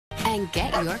and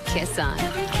get your kiss on.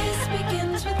 Every kiss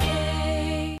begins with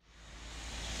K.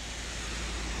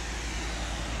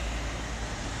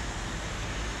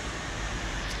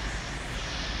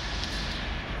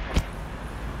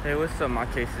 Hey, what's up, my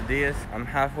quesadillas? I'm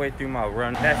halfway through my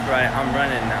run. That's right, I'm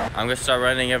running now. I'm gonna start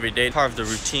running every day, part of the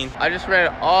routine. I just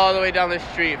ran all the way down the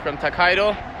street from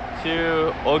Takaido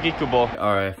to Ogikubo.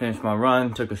 All right, I finished my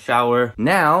run, took a shower.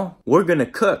 Now, we're gonna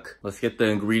cook. Let's get the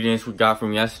ingredients we got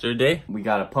from yesterday. We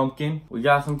got a pumpkin, we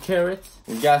got some carrots,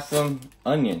 we got some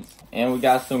onions, and we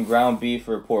got some ground beef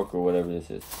or pork or whatever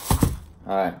this is.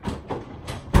 All right.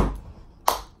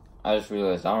 I just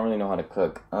realized I don't really know how to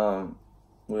cook.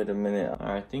 Wait a minute.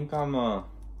 I think I'm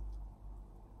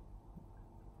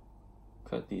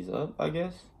cut these up, I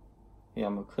guess. Yeah,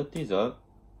 I'm gonna cut these up.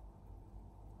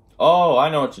 Oh, I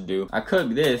know what to do. I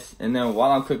cook this, and then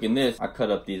while I'm cooking this, I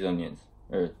cut up these onions,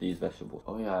 or these vegetables.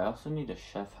 Oh yeah, I also need a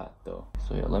chef hat though.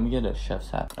 So yeah, let me get a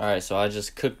chef's hat. All right, so I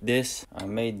just cooked this. I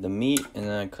made the meat, and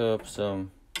then I cut up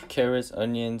some carrots,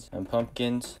 onions, and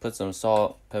pumpkins. Put some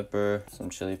salt, pepper, some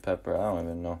chili pepper. I don't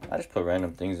even know. I just put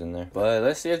random things in there. But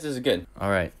let's see if this is good. All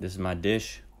right, this is my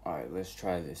dish. All right, let's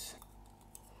try this.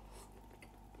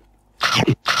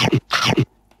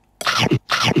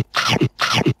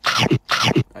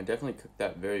 I definitely cooked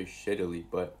that very shittily,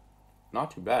 but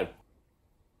not too bad.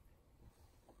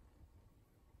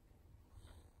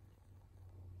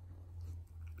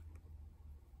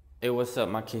 Hey, what's up,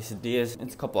 my quesadillas?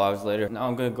 It's a couple hours later. Now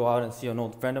I'm gonna go out and see an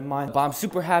old friend of mine. But I'm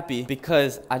super happy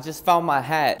because I just found my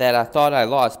hat that I thought I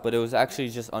lost, but it was actually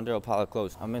just under a pile of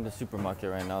clothes. I'm in the supermarket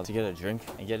right now to get a drink.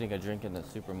 And getting a drink in the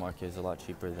supermarket is a lot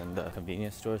cheaper than the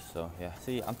convenience stores, so yeah.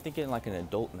 See, I'm thinking like an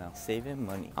adult now, saving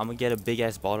money. I'm gonna get a big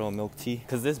ass bottle of milk tea,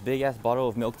 because this big ass bottle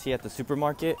of milk tea at the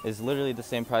supermarket is literally the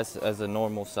same price as a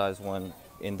normal size one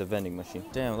in the vending machine.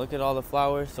 Damn, look at all the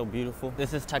flowers, so beautiful.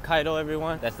 This is Takaido,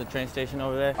 everyone. That's the train station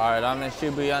over there. All right, I'm in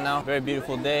Shibuya now. Very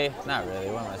beautiful day. Not really,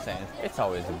 what am I saying? It's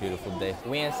always a beautiful day.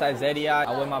 We in Saizeriya.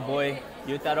 I'm with my boy,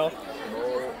 Yutaro.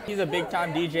 He's a big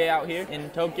time DJ out here in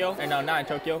Tokyo. Or no, not in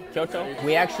Tokyo, Kyoto.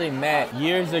 We actually met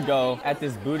years ago at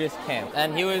this Buddhist camp.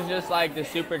 And he was just like the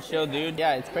super chill dude.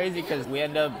 Yeah, it's crazy because we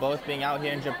end up both being out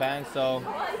here in Japan. So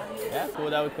yeah,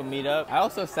 cool that we could meet up. I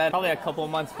also said probably a couple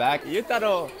months back,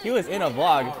 Yutaro, he was in a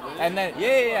vlog. And then,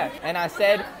 yeah. And I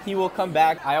said he will come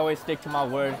back. I always stick to my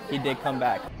word. He did come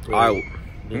back. Wait,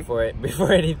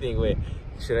 before anything, wait.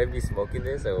 Should I be smoking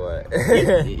this or what?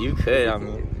 You could, I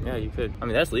mean, yeah, you could. I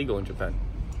mean, that's legal in Japan.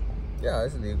 Yeah,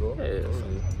 it's legal.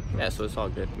 Yeah, so it's all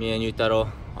good. Me and Yutaro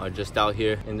are just out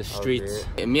here in the streets.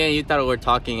 Me and Yutaro were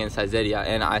talking in Saizeriya,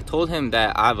 and I told him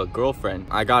that I have a girlfriend.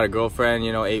 I got a girlfriend,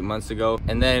 you know, 8 months ago.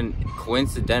 And then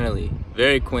coincidentally,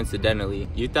 very coincidentally,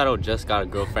 Yutaro just got a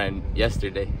girlfriend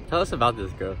yesterday. Tell us about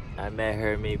this girl. I met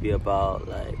her maybe about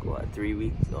like, what, 3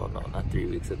 weeks? Oh, no, not 3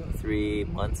 weeks ago. 3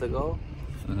 months ago.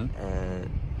 And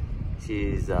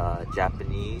she's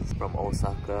Japanese from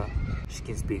Osaka. She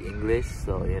can speak English,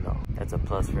 so you know, that's a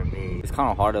plus for me. It's kind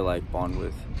of hard to like bond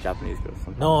with Japanese girls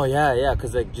sometimes. No, yeah,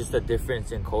 because like just a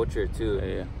difference in culture too.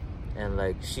 Yeah. And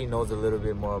like she knows a little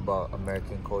bit more about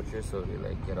American culture, so we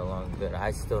like get along good.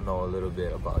 I still know a little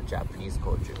bit about Japanese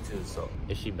culture too, so.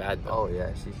 Is she bad though? Oh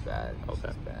yeah, she's bad. Okay.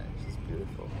 She's bad. She's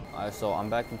beautiful. Alright, so I'm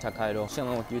back in Takaido.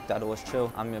 Chilling with Yutaro was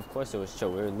chill. I mean, of course it was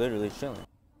chill. We were literally chilling.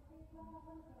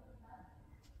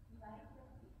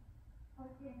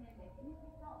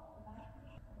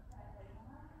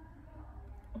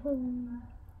 I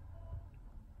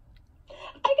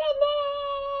got back!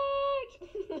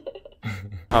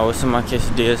 Alright, what's up, my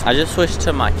quesadillas? I just switched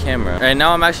to my camera. Right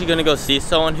now I'm actually gonna go see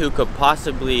someone who could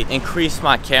possibly increase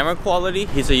my camera quality.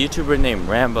 He's a YouTuber named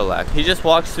Rambalak. He just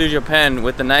walks through Japan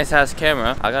with a nice ass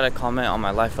camera. I got a comment on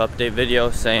my life update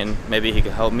video saying maybe he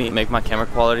could help me make my camera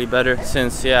quality better,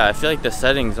 since yeah, I feel like the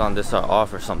settings on this are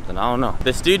off or something. I don't know.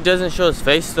 This dude doesn't show his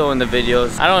face though in the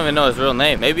videos. I don't even know his real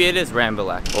name. Maybe it is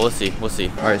Rambalak. But we'll see.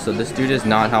 Alright, so this dude is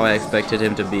not how I expected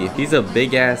him to be. He's a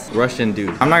big ass Russian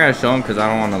dude. I'm not gonna show him because I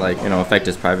don't want to like, you know, affect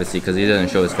his privacy, because he doesn't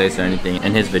show his face or anything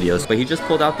in his videos. But he just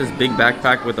pulled out this big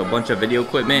backpack with a bunch of video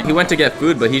equipment. He went to get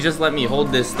food, but he just let me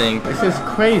hold this thing. This is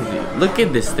crazy. Look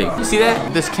at this thing. You see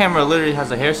that? This camera literally has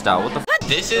a hairstyle. What the f?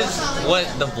 This is what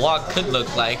the vlog could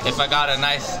look like if I got a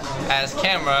nice ass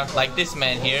camera like this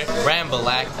man here,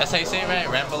 Rambalak. That's how you say it, right?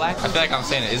 Rambalak? I feel like I'm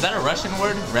saying it. Is that a Russian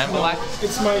word? Rambalak?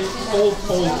 It's my old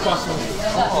password.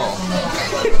 Oh.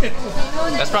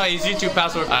 That's probably his YouTube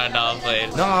password. I know, I'm playing.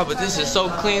 No, but this is so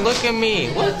clean. Look at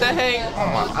me. What the heck? Oh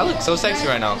my, I look so sexy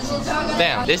right now.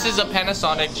 Damn. This is a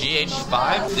Panasonic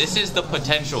GH5. This is the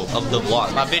potential of the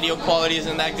vlog. My video quality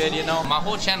isn't that good, you know? My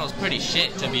whole channel is pretty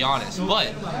shit, to be honest.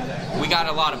 But we got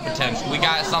got a lot of potential. We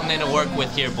got something to work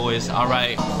with here, boys. All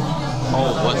right.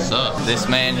 Oh, what's up? This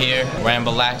man here,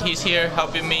 Rambalac, he's here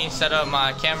helping me set up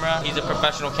my camera. He's a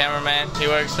professional cameraman. He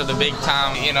works for the big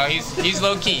time. You know, he's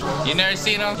low key. You never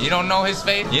seen him. You don't know his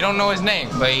face. You don't know his name.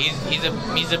 But he's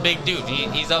a big dude.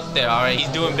 He's up there. All right. He's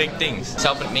doing big things. He's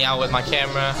helping me out with my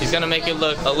camera. He's gonna make it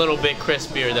look a little bit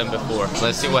crispier than before.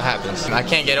 Let's see what happens. I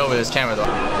can't get over this camera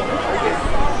though.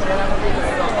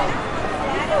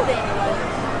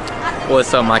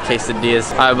 What's up, my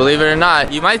quesadillas? Alright, believe it or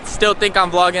not, you might still think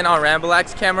I'm vlogging on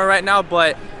Rambalac's camera right now,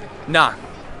 but nah.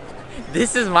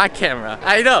 This is my camera.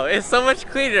 I know, it's so much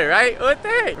cleaner, right? What the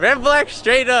heck? Rambalac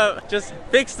straight up just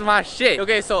fixed my shit.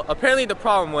 Okay, so apparently the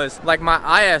problem was like my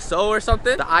ISO or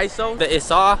something. The ISO, the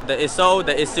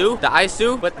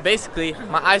ISO. But basically,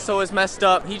 my ISO was messed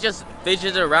up. He just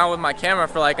fidgeted around with my camera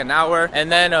for like an hour.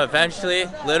 And then eventually,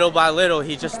 little by little,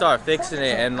 he just started fixing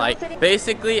it. And like,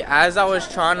 basically, as I was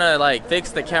trying to like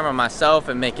fix the camera myself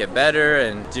and make it better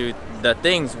and do the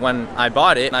things when I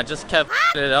bought it, and I just kept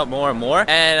it up more and more,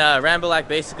 and Rambalac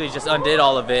basically just undid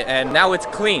all of it, and now it's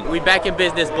clean. We back in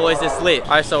business, boys. It's lit. All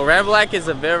right, so Rambalac is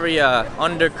a very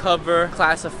undercover,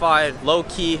 classified,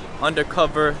 low-key,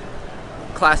 undercover,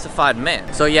 classified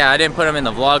man. So yeah, I didn't put him in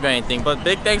the vlog or anything, but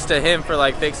big thanks to him for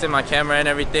like fixing my camera and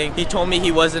everything. He told me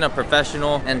he wasn't a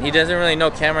professional and he doesn't really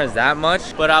know cameras that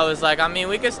much, but I was like, I mean,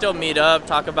 we could still meet up,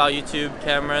 talk about YouTube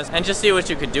cameras and just see what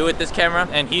you could do with this camera.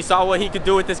 And he saw what he could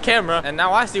do with this camera, and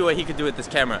now I see what he could do with this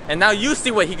camera, and now you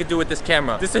see what he could do with this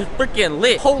camera. This is freaking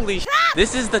lit. Holy shit.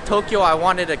 This is the Tokyo I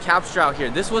wanted to capture out here.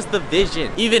 This was the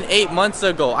vision. Even 8 months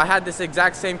ago, I had this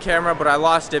exact same camera, but I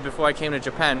lost it before I came to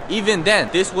Japan. Even then,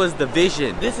 this was the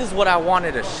vision. This is what I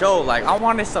wanted to show. Like, I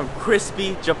wanted some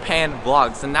crispy Japan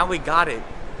vlogs, and now we got it.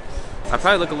 I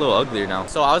probably look a little uglier now.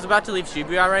 So I was about to leave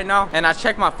Shibuya right now, and I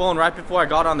checked my phone right before I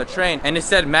got on the train, and it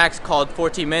said Max called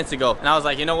 14 minutes ago. And I was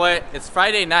like, you know what? It's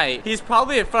Friday night. He's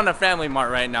probably in front of Family Mart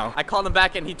right now. I called him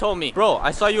back and he told me, bro,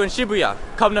 I saw you in Shibuya.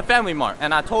 Come to Family Mart.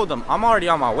 And I told him, I'm already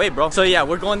on my way, bro. So yeah,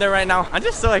 we're going there right now. I'm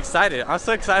just so excited. I'm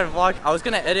so excited to vlog. I was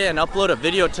gonna edit and upload a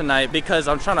video tonight because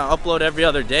I'm trying to upload every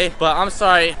other day. But I'm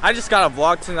sorry, I just got a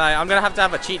vlog tonight. I'm gonna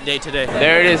have a cheat day today.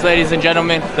 There it is, ladies and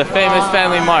gentlemen. The famous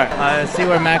Family Mart. See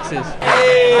where Max is.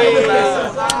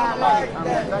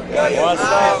 What's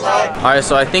up? Alright,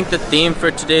 so I think the theme for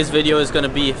today's video is going to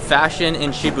be fashion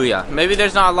in Shibuya. Maybe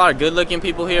there's not a lot of good looking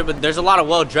people here, but there's a lot of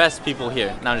well dressed people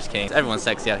here. No, I'm just kidding. Everyone's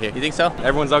sexy out here. You think so?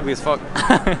 Everyone's ugly as fuck.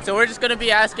 So we're just going to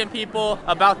be asking people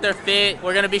about their fit.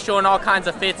 We're going to be showing all kinds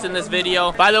of fits in this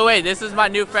video. By the way, this is my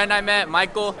new friend I met,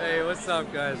 Michael. Hey, what's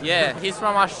up, guys? Yeah, he's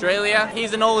from Australia.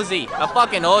 He's an Aussie. A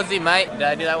fucking Aussie, mate. Did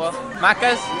I do that well?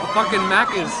 Macca's? Fucking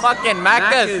Macca's. Fucking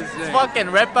Macca's. Macca's, It's yeah. fucking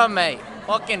Ripper, mate.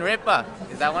 Fucking Ripper.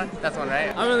 Is that one? That's one, right?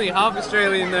 I'm only half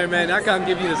Australian there, man. I can't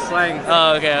give you the slang.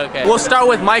 Oh, okay. We'll start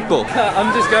with Michael.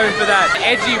 I'm just going for that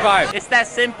edgy vibe. It's that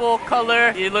simple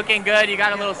color. You're looking good. You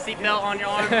got a little seatbelt on your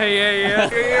arm. yeah.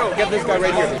 Get this guy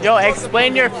right here. Yo,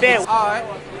 explain your fit. Alright.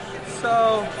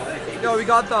 So, yo, we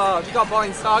got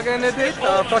Balenciaga in it,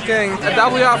 fucking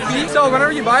WRP. So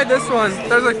whenever you buy this one,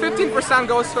 there's like 15%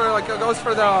 goes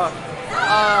for the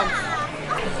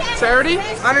charity.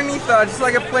 Underneath, just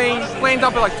like a plain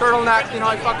top with like turtleneck, you know,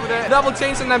 I fuck with it. Double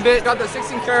chains in that bit. Got the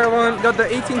 16 karat one, got the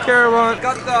 18 karat one,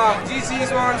 got the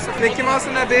GG's one, so Mickey Mouse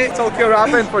in that bit. Tokyo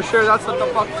rapping for sure, that's what the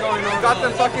fuck's going on. Got the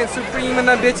fucking Supreme in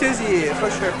that bitches, yeah, for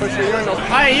sure, you know.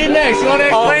 Alright, you next. You wanna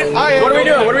explain? What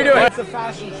are we doing? It's a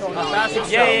fashion show.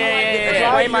 Yeah.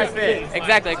 Explain my fit.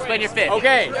 Exactly, explain your fit.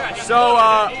 Okay,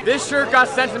 so this shirt got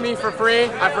sent to me for free.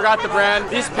 I forgot the brand.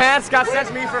 These pants got sent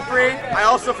to me for free. I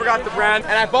also forgot the brand.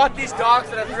 And I bought these dogs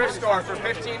at a thrift store for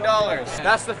 $15.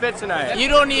 That's the fit tonight. You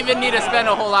don't even need to spend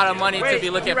a whole lot of money to be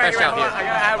looking fresh out here. I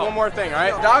gotta add one more thing,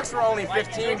 alright? Dogs were only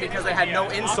 15 because they had no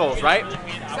insoles, right?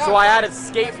 So I added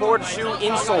skateboard shoe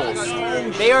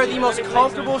insoles. They are the most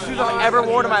comfortable shoes I've ever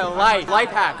worn in my life.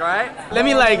 Life hack, alright? Let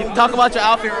me like talk about your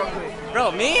outfit real quick.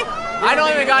 Bro, me? I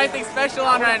don't even got anything special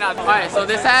on right now. Alright, so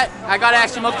this hat, I got it at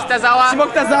Shimokitazawa.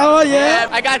 Shimokitazawa, yeah.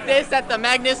 I got this at the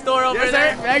Magnet store over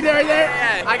there. Magnet right there.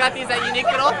 Yeah, I got these at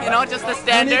Uniqlo, you know, just the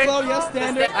standard. Uniqlo, yes,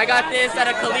 standard. I got this at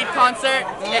a Khalid concert.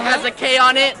 It has a K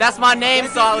on it. That's my name,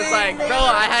 so I was like, bro,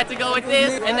 I had to go with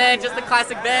this. And then just the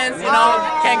classic Benz, you know,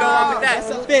 can't go wrong with that.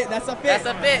 That's a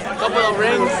fit. Couple of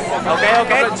rings.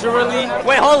 Okay. Jewelry.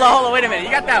 Wait, hold on, wait a minute.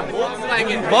 You got that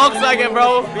Volkswagen,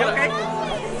 bro. Okay.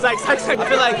 I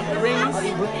feel like rings,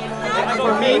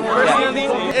 for me personally,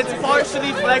 it's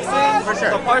partially flexing,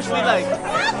 but partially like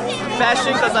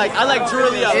fashion because like I like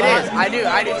jewelry a lot. It is. I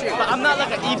do too. But I'm not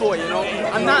like an e-boy, you know.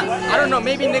 I'm not. I don't know.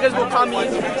 Maybe niggas will call me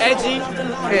edgy,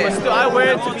 but still I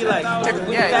wear it to be like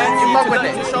fancy, you fuck with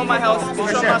it. to show my health, to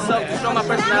show myself, to show my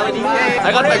personality.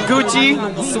 I got the Gucci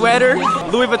sweater,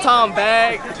 Louis Vuitton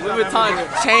bag, Louis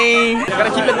Vuitton chain. Gotta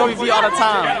keep it Louis V all the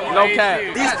time. No cap.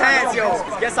 These pants, yo.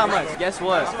 Guess how much? Guess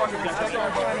what?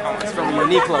 It's from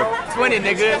Uniqlo. 20,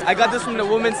 nigga. I got this from the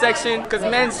women's section because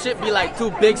men's shit be like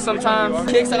too big sometimes.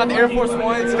 Kicks, I got the Air Force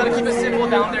Ones. Gotta keep it simple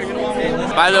down there, you know what I'm saying?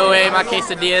 By the way, my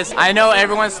quesadillas. I know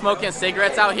everyone's smoking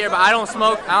cigarettes out here, but I don't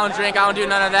smoke. I don't drink. I don't do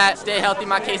none of that. Stay healthy,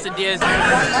 my quesadillas.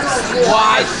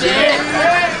 Why shit?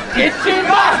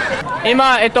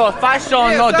 今、ファッシ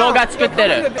ョンの動画作って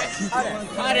る。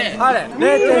あれ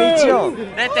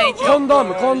 0.14 コンドー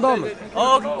ムコンドーム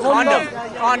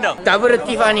ダブル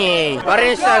ティファニーバ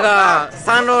レンシアガ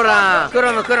サンローランク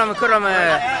ロム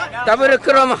ダブル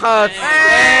クロムハウス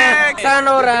サン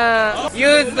ローランユ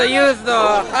ーズド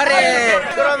あれ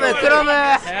クロムフロ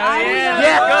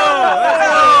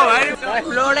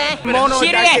ーレ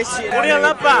シルエ俺の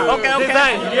ラッパー OK デザ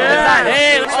イン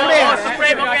スプレ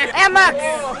ー MX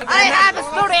I have a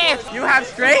straight You have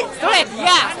straight? Straight,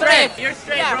 yeah, straight You're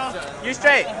straight, bro You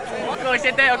straight 教え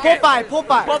て、OK ポ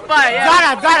パイ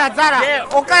ザラ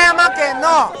岡山県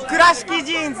の倉敷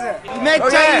ジーンズめっ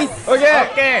ちゃいいっす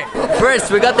OK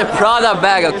First, we got the Prada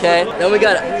bag, okay? Then we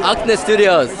got Acne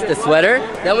Studios, the sweater.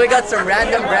 Then we got some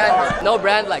random brand, no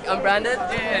brand, like unbranded,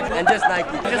 and just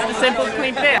Nike. Just a simple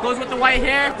clean fit. Goes with the white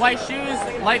hair, white shoes,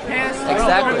 light pants.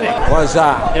 Exactly. What's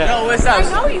up? Yo, what's up? I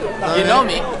know you You know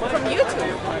me? from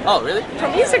YouTube, Oh, really?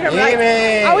 from Instagram. Like,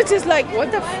 I was just like,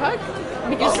 what the fuck?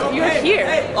 Because you're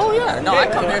here. Oh, yeah. No, I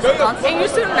come here sometimes. And you're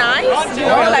so nice, you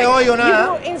know, like, you do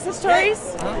Insta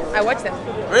stories. I watch them.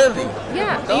 Really?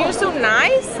 Yeah, and you're so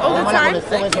nice all the time.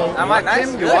 Am I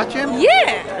nice? You watch him?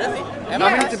 Yeah. Really? How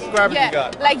many subscribers you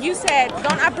got? Like you said,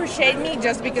 don't appreciate me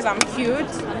just because I'm cute.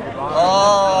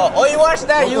 Oh, you watched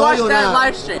that? You watched that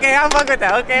live stream? Okay, I'll fuck with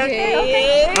that.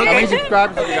 Okay. How many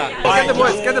subscribers you got?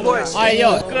 Get the boys. Alright,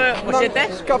 yo. What's it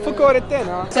that?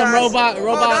 Some robot love.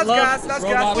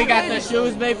 Robot. We got the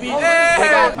shoes, baby. We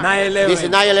got 911. This is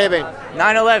 911.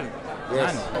 9/11.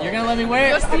 Yes. You're gonna let me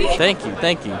wear it? Thank you.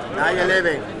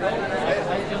 911.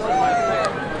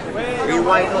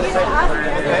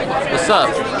 What's up?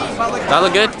 That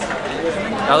look good?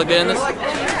 That look good in this?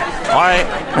 Alright.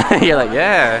 You're like,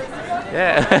 yeah.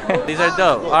 These are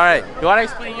dope. Alright. You wanna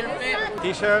explain your fit?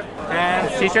 T-shirt,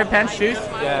 pants, shoes?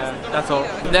 Yeah, that's all.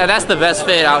 Yeah, that's the best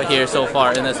fit out here so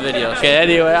far in this video. Okay,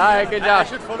 anyway, alright, good job. I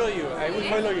should follow you. I will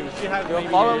follow you. You will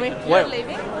follow me? You're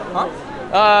leaving? Huh?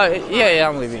 Yeah,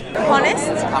 I'm leaving. Honest?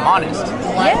 I'm honest.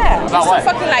 Yeah. About what?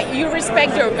 Fucking like you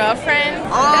respect your girlfriend.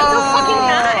 That's so fucking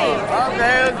nice.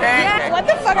 Okay. Yeah. What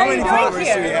the fuck are you doing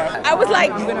here? I was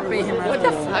like, what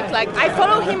the fuck? Like I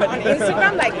follow him on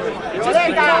Instagram, like just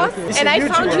because, and I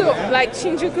found you like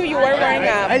Shinjuku. You were wearing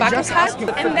a bucket hat,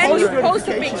 and then you post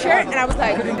a picture, and I was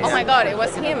like, oh my god, it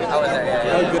was him.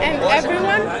 And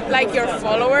everyone, like your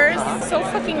followers, so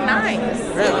fucking nice.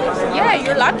 Really? Yeah,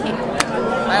 you're lucky.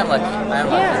 I am lucky.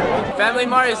 Yeah. Family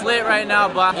Mart is lit right now,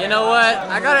 but you know what?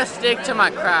 I gotta stick to my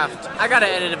craft. I gotta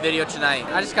edit a video tonight.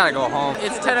 I just gotta go home.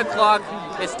 It's 10 o'clock.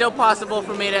 It's still possible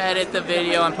for me to edit the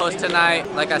video and post tonight.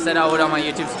 Like I said, I would on my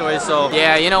YouTube stories. So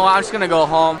yeah, you know what? I'm just gonna go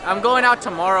home. I'm going out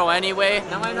tomorrow anyway.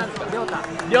 Ryota,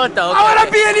 okay. I wanna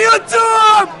be on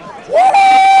YouTube!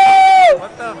 Woo!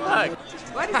 What the fuck?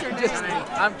 What is your name?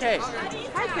 I'm Kay.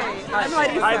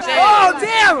 Hi, Kay. Oh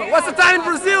damn! What's the time in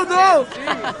Brazil, though?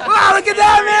 Wow, look at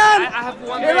that, man!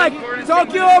 You're like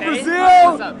Tokyo,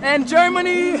 Brazil, and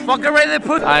Germany. Fucking ready to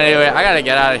put. Anyway, I gotta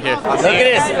get out of here. Look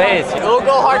at his face. We'll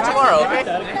go hard tomorrow, okay?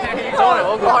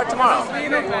 We'll go hard tomorrow.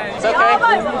 It's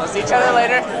okay. We'll see each other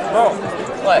later. Bro,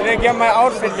 What? I didn't get my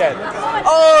outfit yet.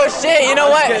 Oh shit! You know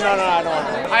what? No, I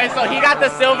don't. Alright, so he got the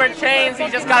silver chains. He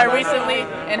just got it recently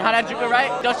in Harajuku,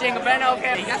 right? Dolce & Gabbana,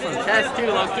 okay. He got some chest too,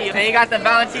 low key. And he got the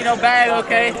Valentino bag,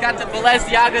 okay. He got the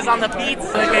Balenciagas on the beats.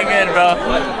 Looking good, bro.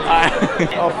 Alright.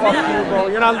 Oh fuck you, bro.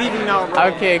 You're not leaving now,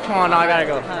 bro. Okay, come on, no, I gotta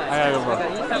go,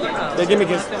 bro. They give me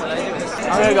kiss.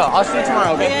 I'm gonna go. I'll see you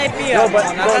tomorrow, okay? No, but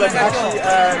bro, let's actually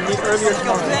meet earlier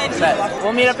tomorrow. Bet.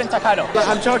 We'll meet up in Tokaido.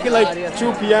 I'm talking like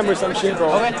 2 p.m. or some shit,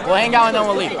 bro. Okay. We'll hang out and then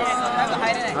we'll leave.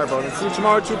 Alright, bro. Let's see you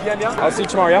tomorrow at 2 p.m. Yeah. I'll see you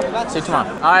tomorrow. Yeah. See you tomorrow.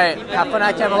 Alright. Have fun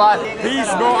at Camelot. Peace,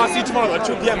 bro. I'll see you tomorrow at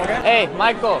 2 p.m. Okay. Hey,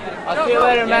 Michael. I'll see you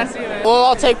later, man. We'll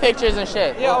all take pictures and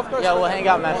shit. Yeah, of course. Yeah, we'll hang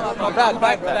out, man. Bad.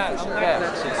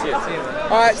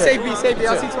 Alright, safe be. I'll see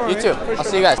you tomorrow. You too. I'll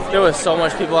see you guys. There was so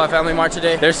much people at Family Mart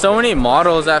today. There's so many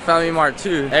models at Family Mart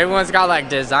too. Everyone's got like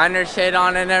designer shit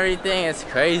on and everything. It's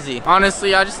crazy.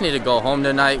 Honestly, I just need to go home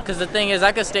tonight. Because the thing is,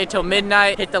 I could stay till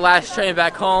midnight, hit the last train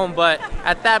back home. But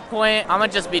at that point, I'm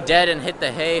gonna just be dead and hit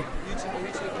the hay.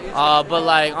 But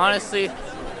like, honestly,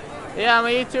 yeah, I'm a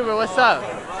YouTuber. What's up?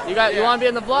 You want to be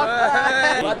in the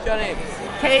vlog? What's your name?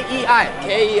 K-E-I.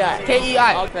 K-E-I.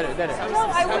 K-E-I. Oh, better.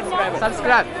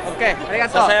 Subscribe. Okay.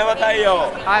 Arigato.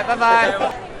 Alright,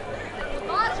 bye-bye.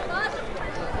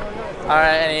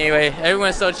 Alright, anyway,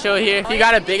 everyone's so chill here. If you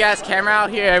got a big ass camera out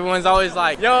here, everyone's always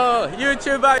like, yo,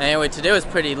 YouTuber. Anyway, today was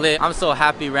pretty lit. I'm so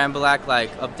happy Rambleac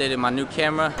like updated my new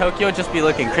camera. Tokyo just be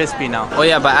looking crispy now. Oh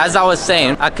yeah, but as I was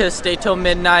saying, I could stay till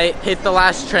midnight, hit the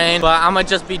last train, but I'ma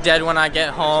just be dead when I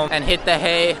get home and hit the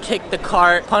hay, kick the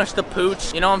cart, punch the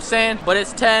pooch, you know what I'm saying? But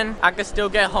it's 10, I could still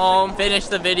get home, finish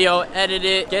the video, edit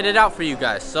it, get it out for you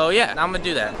guys. So yeah, I'm gonna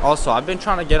do that. Also, I've been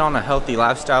trying to get on a healthy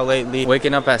lifestyle lately,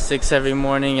 waking up at 6 every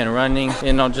morning and running,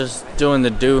 you know, just doing the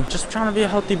do, just trying to be a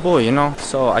healthy boy, you know.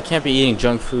 So I can't be eating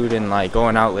junk food and like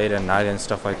going out late at night and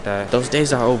stuff like that. Those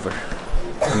days are over.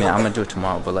 I mean, I'm gonna do it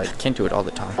tomorrow, but like can't do it all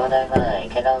the time.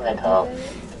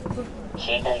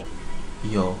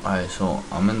 Yo, alright, so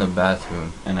I'm in the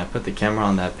bathroom and I put the camera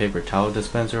on that paper towel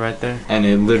dispenser right there, and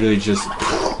it literally just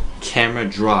camera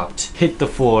dropped, hit the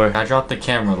floor. I dropped the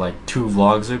camera like 2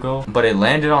 vlogs ago, but it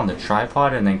landed on the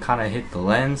tripod and then kind of hit the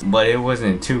lens, but it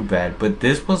wasn't too bad. But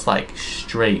this was like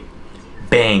straight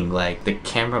bang, like the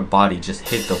camera body just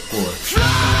hit the floor.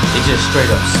 It just straight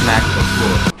up smacked the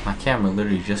floor. My camera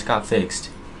literally just got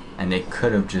fixed and it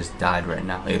could have just died right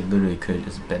now. It literally could have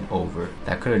just been over.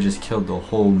 That could have just killed the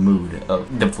whole mood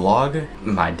of the vlog,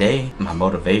 my day, my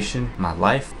motivation, my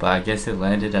life. But I guess it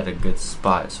landed at a good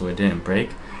spot so it didn't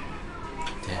break.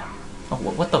 Damn. Oh,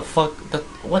 what the fuck?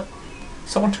 What?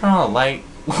 Someone turn on a light.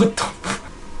 What the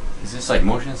fuck? Is this like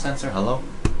motion sensor? Hello?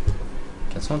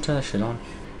 Can someone turn that shit on?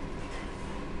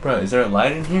 Bro, is there a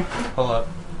light in here? Hold up.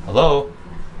 Hello?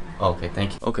 Oh, okay,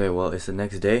 thank you. Okay, well, it's the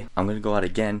next day. I'm gonna go out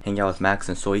again, hang out with Max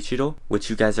and Soichiro, which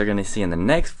you guys are gonna see in the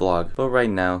next vlog. But right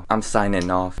now, I'm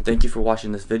signing off. Thank you for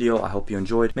watching this video. I hope you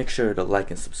enjoyed. Make sure to like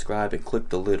and subscribe and click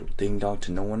the little ding dong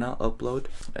to know when I upload.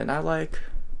 And I like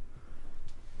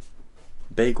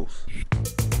bagels.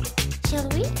 Shall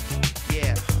we?